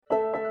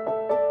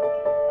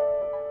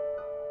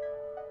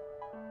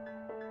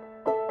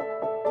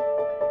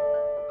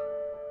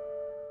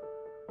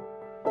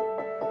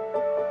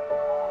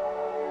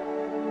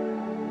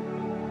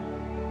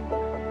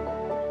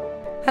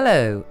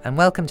Hello, and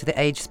welcome to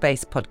the Age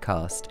Space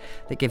podcast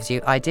that gives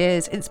you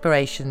ideas,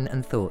 inspiration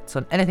and thoughts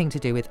on anything to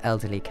do with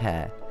elderly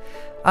care.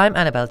 I'm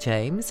Annabelle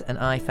James, and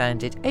I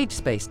founded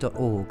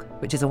agespace.org,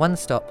 which is a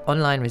one-stop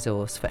online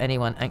resource for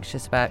anyone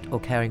anxious about or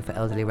caring for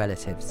elderly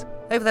relatives.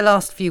 Over the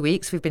last few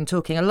weeks, we've been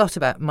talking a lot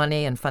about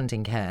money and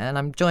funding care, and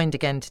I'm joined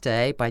again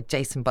today by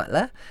Jason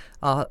Butler,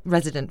 our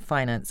resident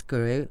finance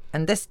guru,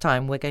 and this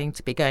time we're going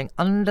to be going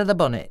under the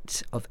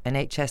bonnet of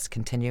NHS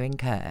continuing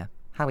care.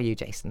 How are you,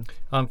 Jason?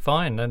 I'm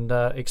fine and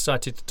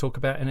excited to talk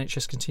about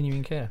NHS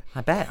continuing care.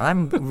 I bet.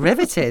 I'm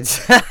riveted.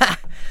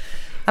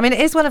 I mean, it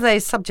is one of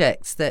those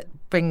subjects that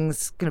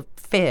brings kind of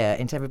fear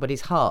into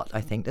everybody's heart, I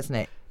think, doesn't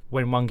it?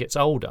 When one gets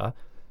older,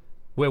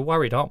 we're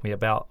worried, aren't we,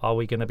 about are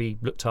we going to be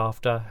looked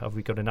after? Have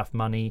we got enough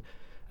money?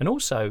 And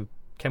also,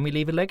 can we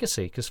leave a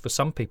legacy? Because for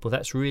some people,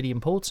 that's really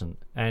important.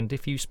 And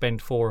if you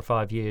spend 4 or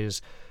 5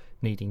 years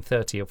needing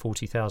 £30,000 or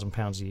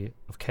 £40,000 a year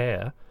of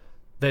care,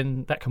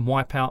 then that can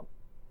wipe out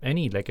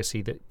any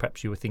legacy that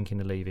perhaps you were thinking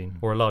of leaving,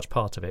 or a large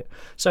part of it.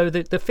 So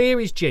the fear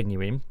is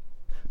genuine,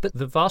 but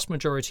the vast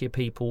majority of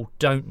people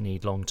don't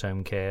need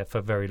long-term care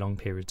for very long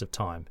periods of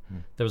time.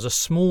 There is a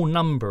small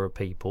number of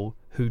people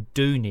who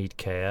do need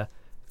care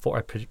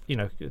for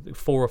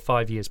 4 or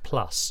 5 years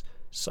plus.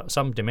 So,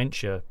 some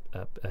dementia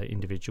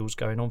individuals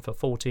going on for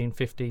 14,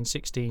 15,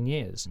 16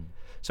 years.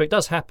 So it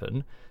does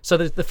happen. So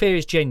the fear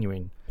is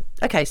genuine.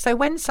 OK, so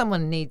when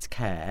someone needs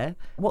care,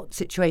 what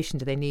situation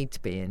do they need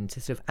to be in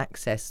to sort of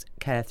access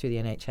care through the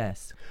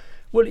NHS?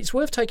 Well, it's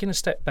worth taking a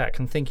step back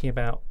and thinking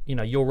about,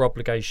 your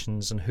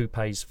obligations and who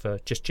pays for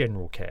just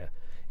general care.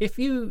 If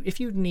you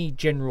need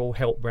general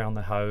help around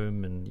the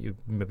home and your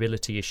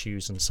mobility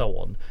issues and so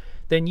on,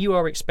 then you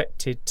are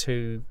expected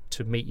to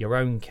meet your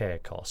own care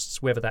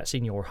costs, whether that's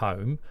in your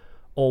home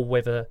or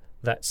whether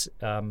that's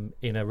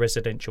in a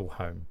residential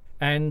home.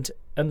 And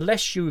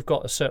unless you've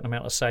got a certain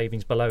amount of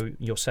savings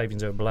your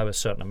savings are below a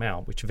certain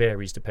amount, which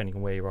varies depending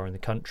on where you are in the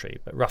country,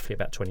 but roughly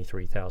about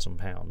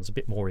 £23,000, a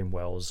bit more in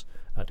Wales,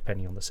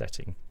 depending on the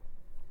setting,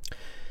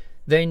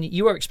 then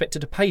you are expected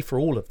to pay for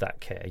all of that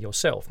care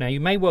yourself. Now, you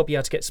may well be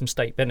able to get some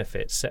state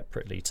benefits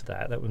separately to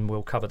that, and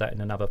we'll cover that in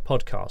another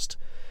podcast,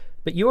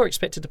 but you are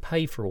expected to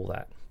pay for all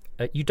that.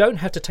 You don't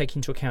have to take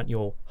into account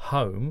your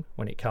home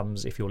when it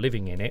comes, if you're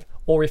living in it,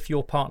 or if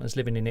your partner's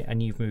living in it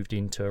and you've moved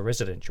into a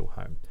residential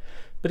home.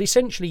 But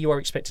essentially, you are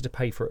expected to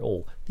pay for it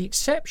all. The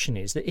exception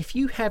is that if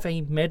you have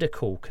a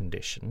medical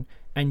condition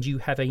and you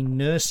have a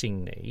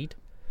nursing need,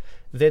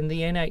 then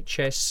the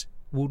NHS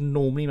will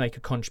normally make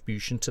a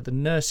contribution to the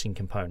nursing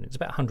component. It's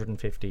about £150,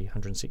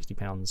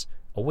 £160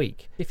 a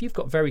week. If you've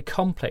got very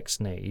complex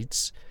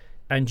needs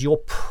and your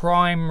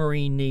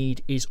primary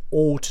need is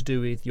all to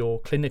do with your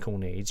clinical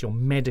needs, your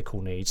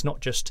medical needs, not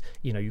just,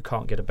 you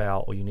can't get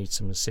about or you need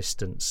some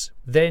assistance,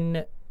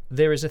 then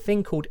there is a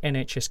thing called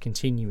NHS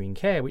continuing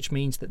care, which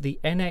means that the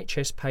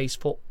NHS pays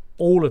for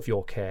all of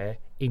your care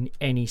in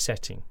any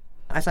setting.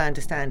 As I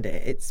understand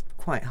it, it's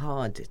quite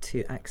hard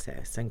to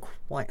access and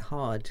quite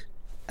hard.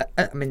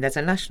 I mean, there's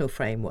a national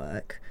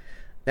framework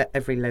that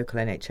every local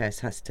NHS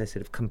has to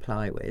sort of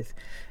comply with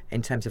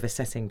in terms of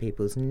assessing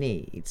people's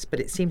needs, but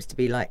it seems to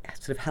be like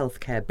sort of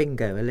healthcare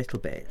bingo a little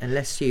bit,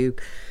 unless you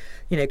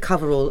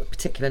cover all a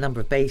particular number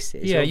of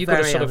bases. Yeah, you've got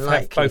to sort of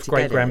have both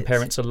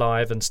great-grandparents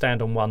alive and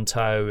stand on one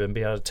toe and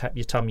be able to tap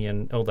your tummy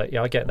and all that.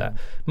 Yeah, I get that.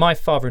 My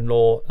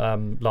father-in-law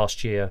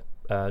last year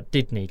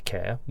did need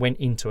care, went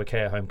into a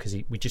care home because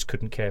we just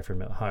couldn't care for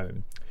him at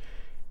home.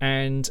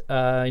 And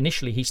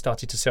initially he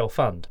started to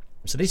self-fund.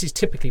 So this is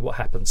typically what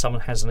happens.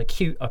 Someone has an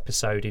acute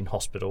episode in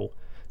hospital,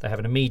 they have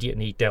an immediate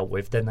need dealt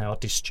with, then they are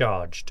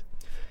discharged.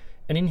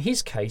 And in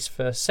his case,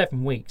 for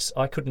 7 weeks,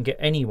 I couldn't get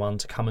anyone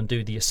to come and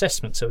do the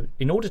assessment. So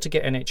in order to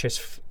get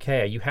NHS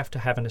care, you have to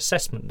have an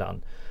assessment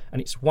done.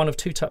 And it's one of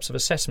two types of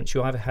assessments.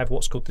 You either have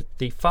what's called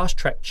the fast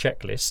track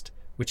checklist,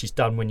 which is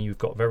done when you've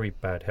got very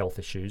bad health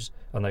issues,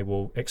 and they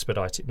will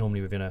expedite it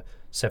normally within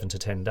 7 to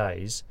 10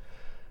 days.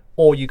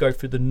 Or you go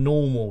through the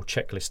normal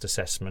checklist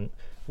assessment,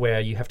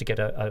 where you have to get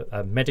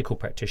a medical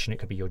practitioner. It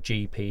could be your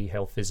GP,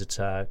 health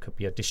visitor, it could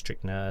be a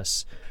district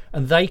nurse,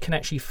 and they can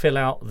actually fill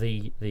out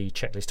the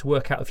checklist to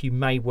work out if you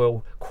may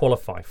well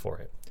qualify for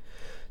it.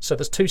 So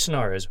there's two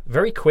scenarios.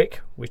 Very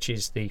quick, which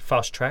is the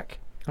fast track.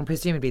 And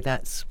presumably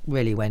that's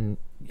really when,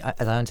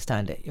 as I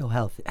understand it, your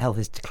health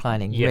is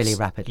declining really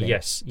rapidly.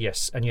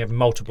 Yes, and you have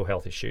multiple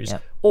health issues.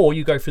 Yep. Or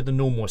you go through the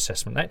normal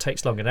assessment. That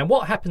takes longer. Now,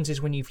 what happens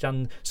is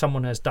when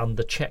someone has done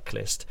the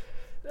checklist,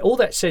 all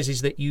that says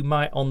is that you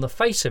might, on the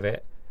face of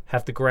it,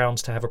 have the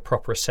grounds to have a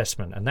proper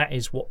assessment, and that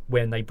is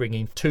when they bring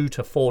in 2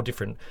 to 4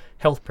 different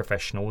health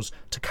professionals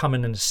to come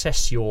in and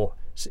assess your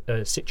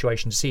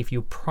situation to see if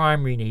your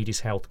primary need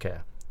is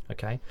healthcare.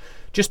 Okay,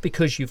 just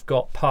because you've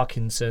got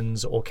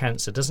Parkinson's or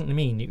cancer doesn't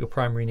mean that your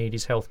primary need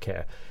is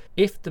healthcare.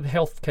 If the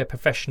healthcare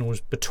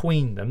professionals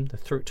between them, the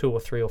 2 or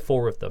 3 or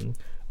 4 of them,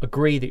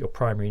 agree that your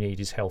primary need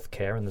is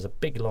healthcare, and there's a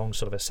big long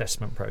sort of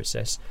assessment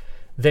process,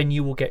 then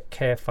you will get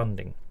care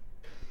funding.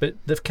 But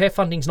the care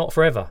funding's not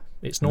forever.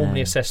 It's normally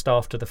assessed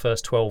after the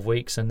first 12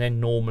 weeks, and then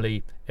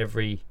normally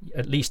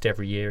at least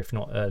every year, if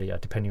not earlier,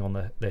 depending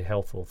on the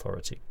health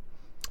authority.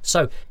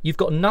 So you've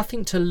got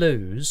nothing to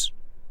lose,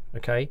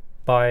 okay,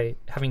 by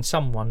having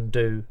someone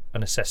do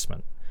an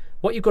assessment.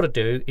 What you've got to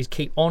do is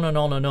keep on and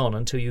on and on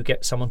until you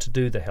get someone to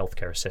do the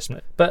healthcare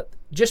assessment. But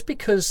just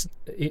because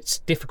it's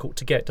difficult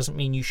to get doesn't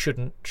mean you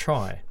shouldn't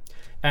try.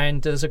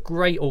 And there's a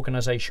great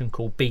organisation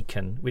called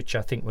Beacon, which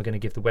I think we're going to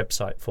give the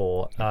website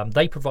for.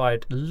 They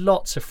provide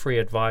lots of free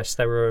advice.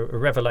 They were a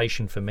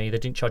revelation for me. They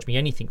didn't charge me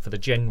anything for the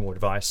general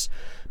advice.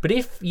 But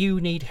if you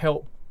need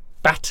help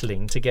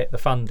battling to get the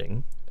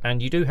funding,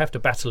 and you do have to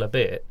battle a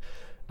bit,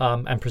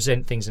 and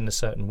present things in a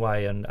certain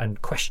way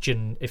and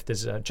question if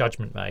there's a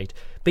judgment made,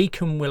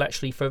 Beacon will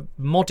actually, for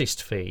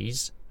modest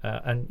fees,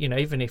 and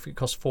even if it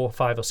costs £400,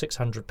 £500 or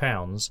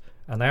 £600,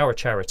 and they are a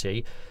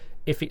charity,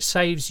 if it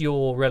saves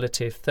your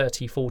relative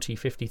 £30,000,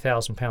 £40,000,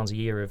 £50,000 a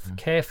year of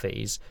care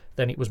fees,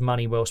 then it was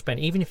money well spent.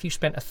 Even if you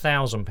spent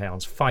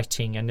 £1,000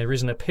 fighting, and there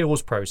is an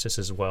appeals process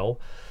as well.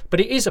 But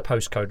it is a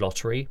postcode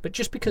lottery, but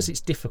just because it's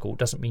difficult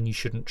doesn't mean you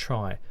shouldn't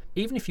try.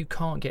 Even if you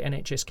can't get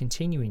NHS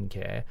continuing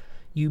care,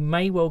 you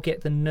may well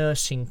get the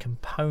nursing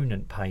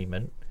component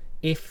payment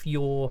if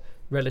your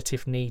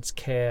relative needs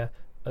care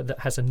that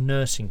has a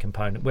nursing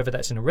component, whether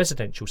that's in a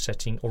residential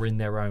setting or in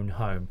their own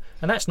home.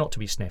 And that's not to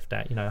be sniffed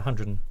at,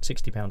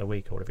 £160 a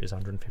week, or whatever it is,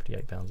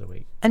 £158 a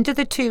week. And do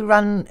the two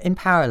run in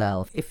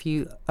parallel? If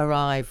you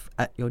arrive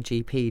at your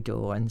GP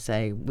door and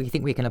say, we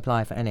think we can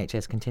apply for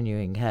NHS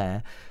continuing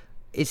care,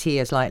 is he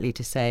as likely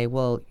to say,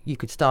 well, you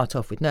could start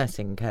off with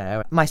nursing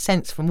care? My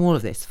sense from all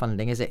of this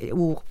funding is that it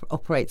all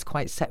operates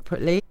quite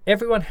separately.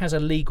 Everyone has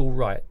a legal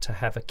right to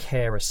have a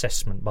care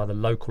assessment by the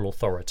local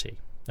authority,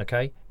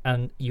 okay?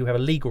 And you have a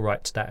legal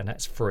right to that, and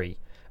that's free.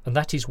 And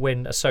that is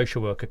when a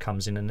social worker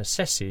comes in and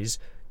assesses,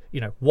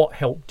 what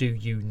help do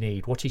you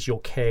need? What is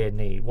your care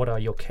need? What are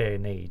your care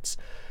needs?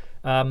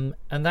 And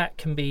that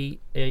can be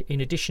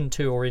in addition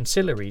to or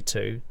ancillary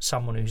to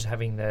someone who's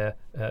having their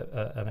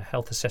a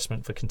health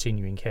assessment for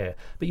continuing care.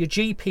 But your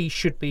GP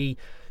should be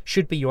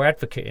your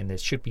advocate in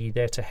this, should be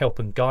there to help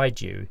and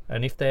guide you.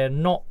 And if they're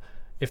not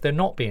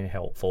being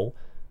helpful,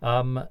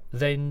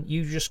 then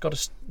you just got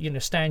to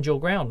stand your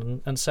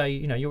ground and say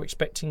you're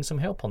expecting some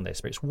help on this.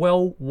 But it's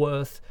well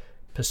worth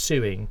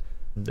pursuing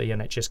the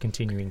NHS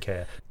continuing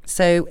care.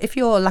 So if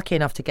you're lucky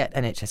enough to get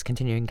NHS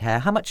continuing care,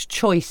 how much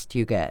choice do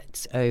you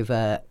get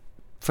over,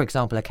 for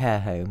example, a care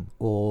home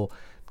or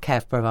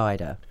care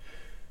provider?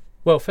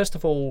 Well, first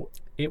of all,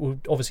 it will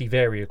obviously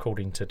vary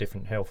according to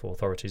different health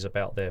authorities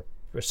about their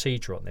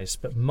procedure on this.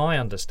 But my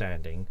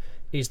understanding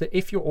is that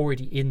if you're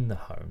already in the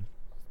home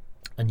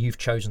and you've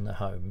chosen the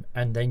home,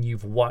 and then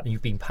you've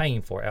been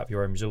paying for it out of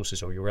your own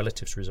resources or your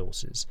relatives'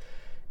 resources,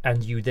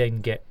 and you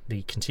then get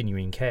the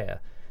continuing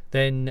care,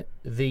 then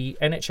the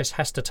NHS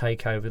has to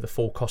take over the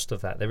full cost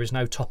of that. There is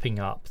no topping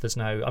up. There's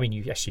no,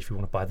 if you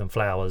want to buy them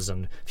flowers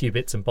and a few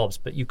bits and bobs,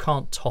 but you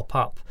can't top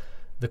up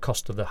the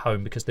cost of the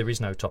home because there is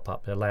no top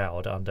up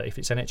allowed if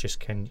it's NHS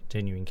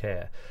continuing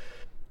care.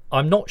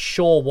 I'm not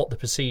sure what the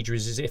procedure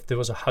is if there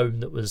was a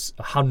home that was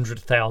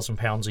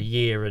 £100,000 a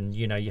year and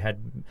you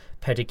had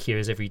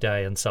pedicures every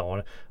day and so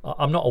on.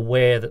 I'm not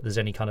aware that there's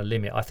any kind of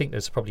limit. I think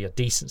there's probably a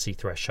decency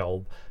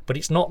threshold, but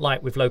it's not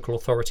like with local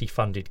authority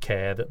funded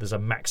care that there's a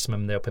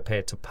maximum they're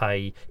prepared to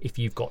pay if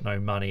you've got no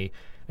money,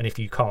 and if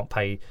you can't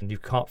pay and you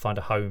can't find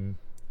a home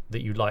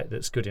that you like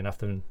that's good enough,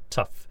 then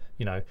tough.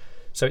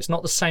 So it's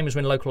not the same as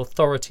when local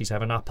authorities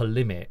have an upper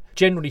limit.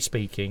 Generally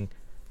speaking,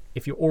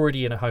 if you're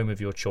already in a home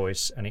of your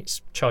choice and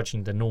it's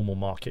charging the normal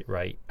market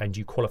rate and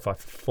you qualify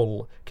for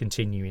full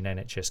continuing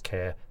NHS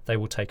care, they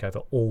will take over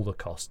all the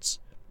costs.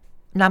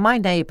 Now, my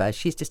neighbour,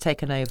 she's just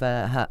taken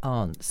over her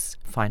aunt's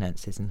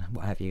finances and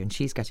what have you, and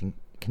she's getting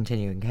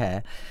continuing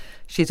care.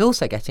 She's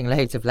also getting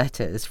loads of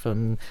letters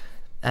from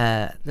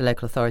the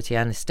local authority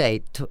and the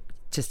state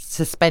just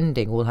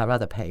suspending all her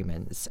other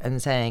payments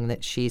and saying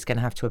that she's going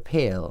to have to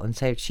appeal. And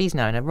so she's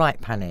now in a right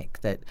panic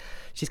that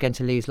she's going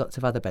to lose lots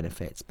of other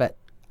benefits. But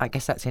I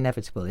guess that's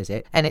inevitable, is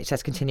it?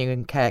 NHS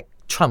continuing care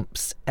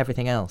trumps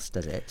everything else,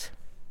 does it?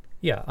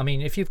 Yeah,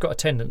 if you've got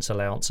attendance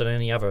allowance and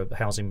any other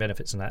housing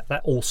benefits and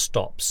that all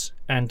stops,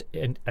 and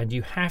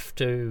you have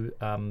to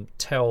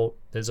tell.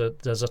 There's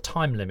a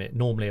time limit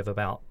normally of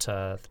about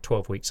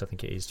 12 weeks, I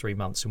think it is 3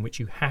 months, in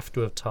which you have to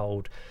have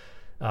told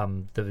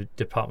the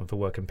Department for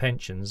Work and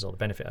Pensions or the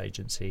benefit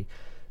agency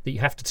that you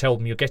have to tell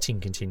them you're getting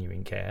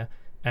continuing care,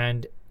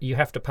 and you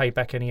have to pay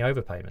back any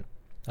overpayment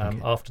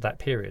after that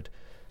period.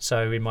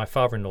 So in my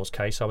father-in-law's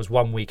case, I was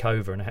 1 week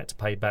over and I had to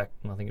pay back,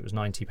 I think it was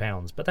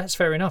 £90. But that's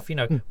fair enough.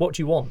 What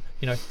do you want?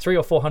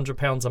 £300 or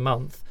 £400 a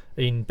month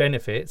in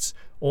benefits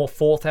or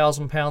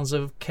 £4,000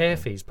 of care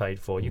fees paid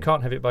for. You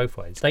can't have it both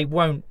ways. They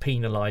won't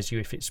penalise you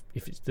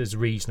if there's a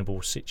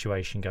reasonable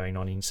situation going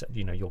on.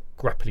 You're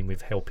grappling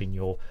with helping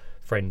your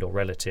friend or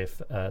relative.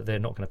 They're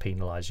not going to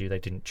penalise you. They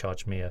didn't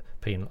charge me a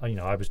penal.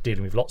 I was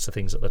dealing with lots of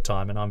things at the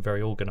time, and I'm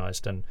very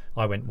organised. And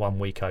I went 1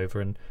 week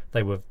over, and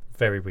they were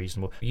very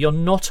reasonable. You're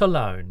not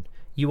alone.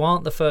 You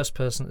aren't the first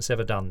person that's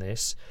ever done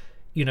this.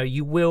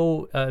 you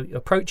will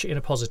approach it in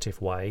a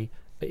positive way.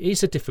 It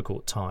is a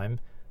difficult time,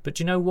 but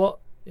you know what?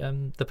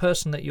 The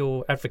person that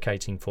you're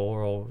advocating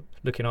for or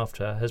looking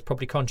after has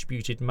probably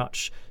contributed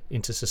much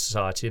into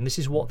society, and this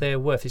is what they're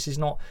worth. This is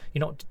not,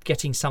 you're not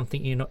getting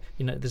something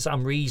that's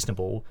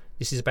unreasonable.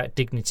 This is about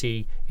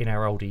dignity in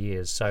our older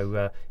years.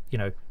 So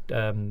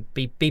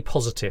be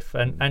positive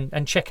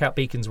and check out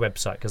Beacon's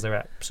website, because they're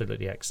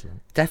absolutely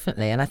excellent.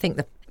 Definitely. And I think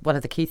one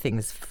of the key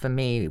things for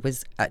me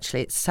was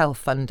actually it's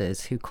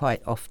self-funders who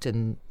quite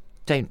often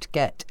don't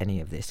get any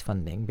of this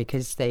funding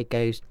because they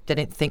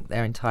don't think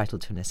they're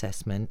entitled to an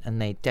assessment, and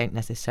they don't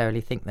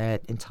necessarily think they're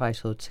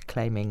entitled to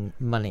claiming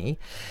money,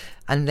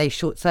 and they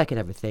short circuit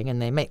everything,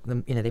 and they make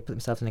them, they put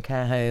themselves in a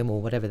care home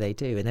or whatever they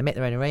do, and they make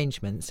their own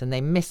arrangements, and they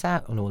miss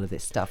out on all of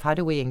this stuff. How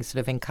do we sort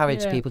of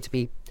encourage people to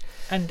be?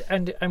 And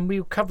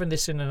we're covering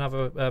this in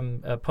another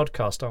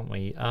podcast, aren't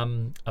we?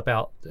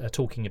 About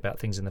talking about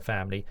things in the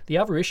family. The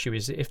other issue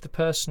is that if the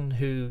person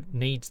who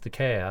needs the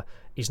care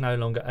is no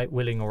longer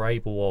willing or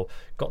able or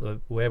got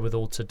the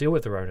wherewithal to deal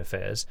with their own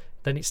affairs,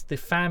 then it's the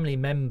family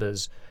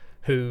members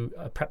who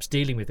are perhaps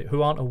dealing with it,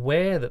 who aren't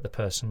aware that the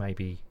person may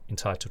be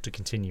entitled to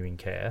continuing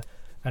care.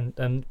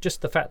 And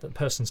just the fact that the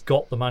person's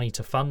got the money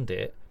to fund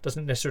it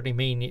doesn't necessarily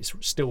mean it's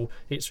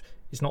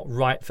not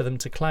right for them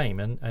to claim,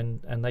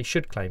 and they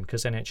should claim,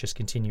 because NHS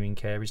continuing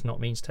care is not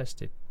means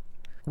tested.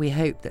 We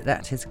hope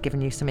that has given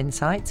you some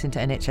insights into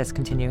NHS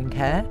continuing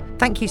care.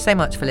 Thank you so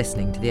much for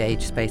listening to the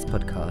Age Space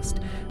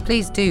podcast.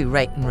 Please do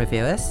rate and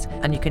review us,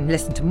 and you can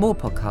listen to more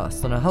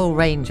podcasts on a whole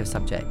range of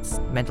subjects: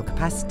 mental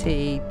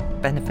capacity,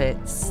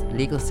 benefits,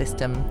 legal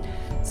system.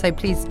 So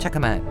please check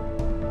them out.